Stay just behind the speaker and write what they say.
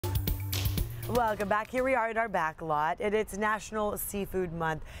Welcome back. Here we are in our back lot, and it's National Seafood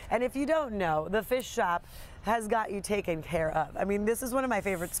Month. And if you don't know, the fish shop has got you taken care of. I mean, this is one of my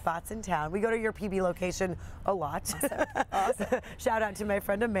favorite spots in town. We go to your PB location a lot. Awesome. Shout out to my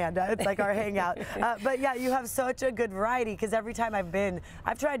friend Amanda. It's like our hangout. But yeah, you have such a good variety because every time I've been,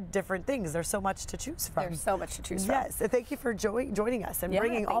 I've tried different things. There's so much to choose from. There's so much to choose from. Yes. Thank you for joining us and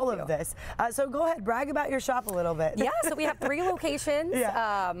bringing all of this. So go ahead, brag about your shop a little bit. Yeah, so we have 3 locations.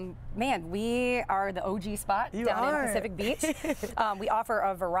 Yeah. Man, we are the OG spot down in Pacific Beach. We offer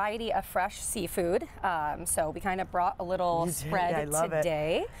a variety of fresh seafood. So we kind of brought a little spread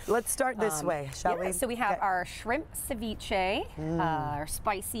today. Let's start this way, shall we? So we have our shrimp ceviche, our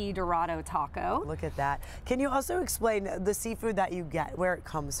spicy dorado taco. Look at that. Can you also explain the seafood that you get, where it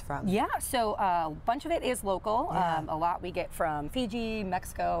comes from? Yeah, so a bunch of it is local. A lot we get from Fiji,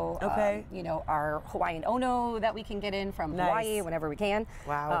 Mexico. Okay. You know, our Hawaiian ono that we can get in from Hawaii whenever we can.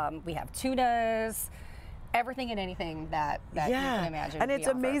 Wow. We have tunas. Everything and anything that you can imagine. And it's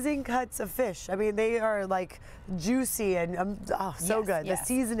amazing cuts of fish. I mean, they are like juicy and so good. The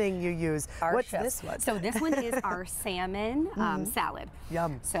seasoning you use. What's this one? So this one is our salmon salad.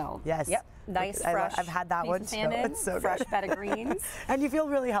 Yum. So yes. Yep. Nice, fresh. I've had that one. Salmon, so fresh bed of greens. And you feel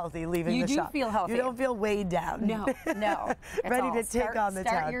really healthy leaving the shop. You do feel healthy. You don't feel weighed down. No, no. Ready to take on the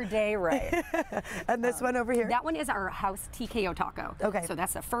town. Start your day right. And this one over here? That one is our house TKO taco. Okay. So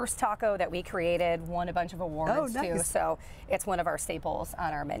that's the first taco that we created, won a bunch of awards too. So it's one of our staples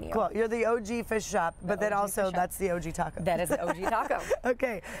on our menu. Cool. You're the OG fish shop, but then also that's the OG taco. That is the OG taco.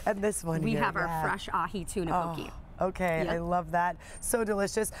 Okay. And this one we have our fresh ahi tuna poke. Okay, I love that. So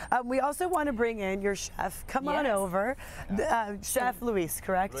delicious. We also want to bring in your chef. Come on over. Chef Luis,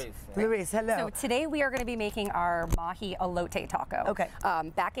 correct? Luis, hello. So today we are going to be making our mahi elote taco. Okay.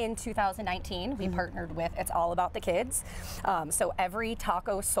 Back in 2019, we partnered with It's All About the Kids. So every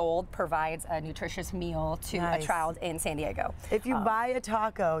taco sold provides a nutritious meal to a child in San Diego. If you buy a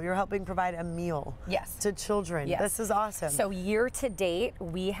taco, you're helping provide a meal to children. Yes. This is awesome. So year to date,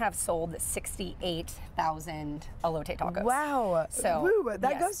 we have sold 68,000 elote tacos. Wow. So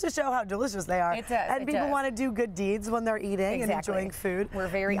that goes to show how delicious they are. It does. And people want to do good deeds when they're eating and enjoying food. We're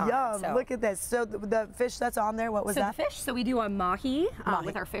very honored. So. Look at this. So the fish that's on there, what was that? The fish, so we do a mahi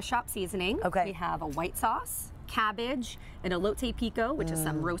with our fish shop seasoning. Okay. We have a white sauce, cabbage, an elote pico, which is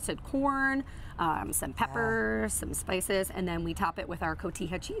some roasted corn, some peppers, some spices, and then we top it with our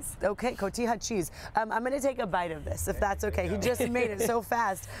cotija cheese. Okay, cotija cheese. I'm going to take a bite of this, if that's okay. He just made it so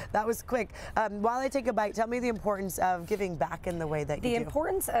fast. That was quick. While I take a bite, tell me the importance of giving back in the way that you do. The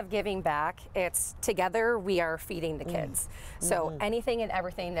importance of giving back, it's together we are feeding the kids. So anything and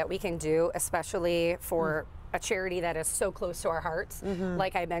everything that we can do, especially for a charity that is so close to our hearts.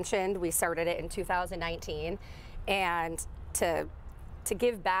 Like I mentioned, we started it in 2019, and to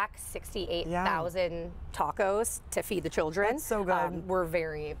give back 68,000 tacos to feed the children. That's so good. We're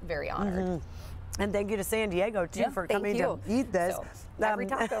very, very honored. And thank you to San Diego, too, for coming to eat this. So, every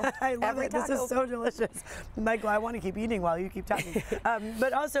taco. I love it. This is so delicious. Michael, I want to keep eating while you keep talking.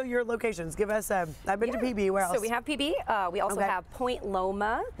 But also your locations. Give us, I've been to PB. Where else? So we have PB. We also have Point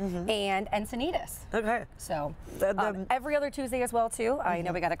Loma and Encinitas. Okay. So every other Tuesday as well, too. I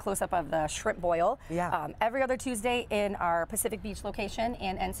know we got a close-up of the shrimp boil. Yeah. Every other Tuesday in our Pacific Beach location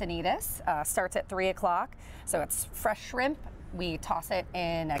in Encinitas. Starts at 3 o'clock. So it's fresh shrimp. We toss it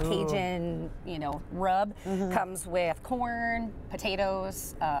in a Cajun, rub. Comes with corn,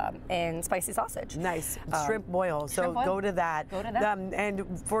 potatoes, and spicy sausage. Nice. Shrimp boil. So go to that. Go to that.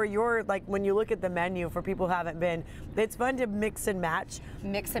 And for your, when you look at the menu, for people who haven't been, it's fun to mix and match.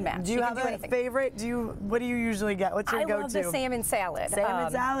 Mix and match. Do you have a favorite? What do you usually get? What's your go-to? I love the salmon salad. Salmon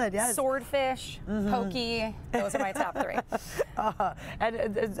salad, yes. Swordfish, poke. Those are my top 3.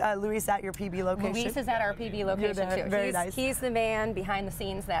 And Luis at your PB location? Luis is at our PB location, too. Very nice. He's the man behind the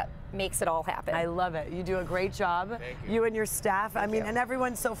scenes that makes it all happen. I love it. You do a great job. Thank you. You and your staff. I mean, and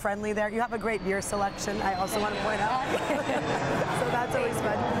everyone's so friendly there. You have a great beer selection, I also want to point out. So that's always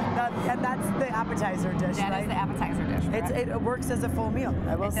fun. And that's the appetizer dish, right? That is the appetizer dish. It works as a full meal,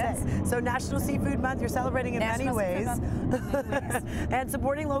 I will say. So National Seafood Month, you're celebrating in many ways. And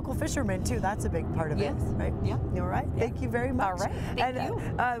supporting local fishermen, too. That's a big part of it, right? Yeah. All right. Thank you very much. All right. Thank you.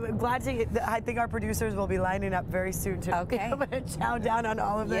 I'm glad to, I think our producers will be lining up very soon to chow down on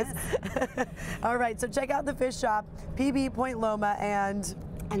all of this. All right, so check out the fish shop, PB, Point Loma, and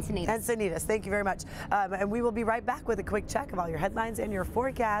Encinitas. Thank you very much. And we will be right back with a quick check of all your headlines and your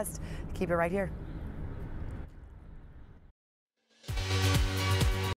forecast. Keep it right here.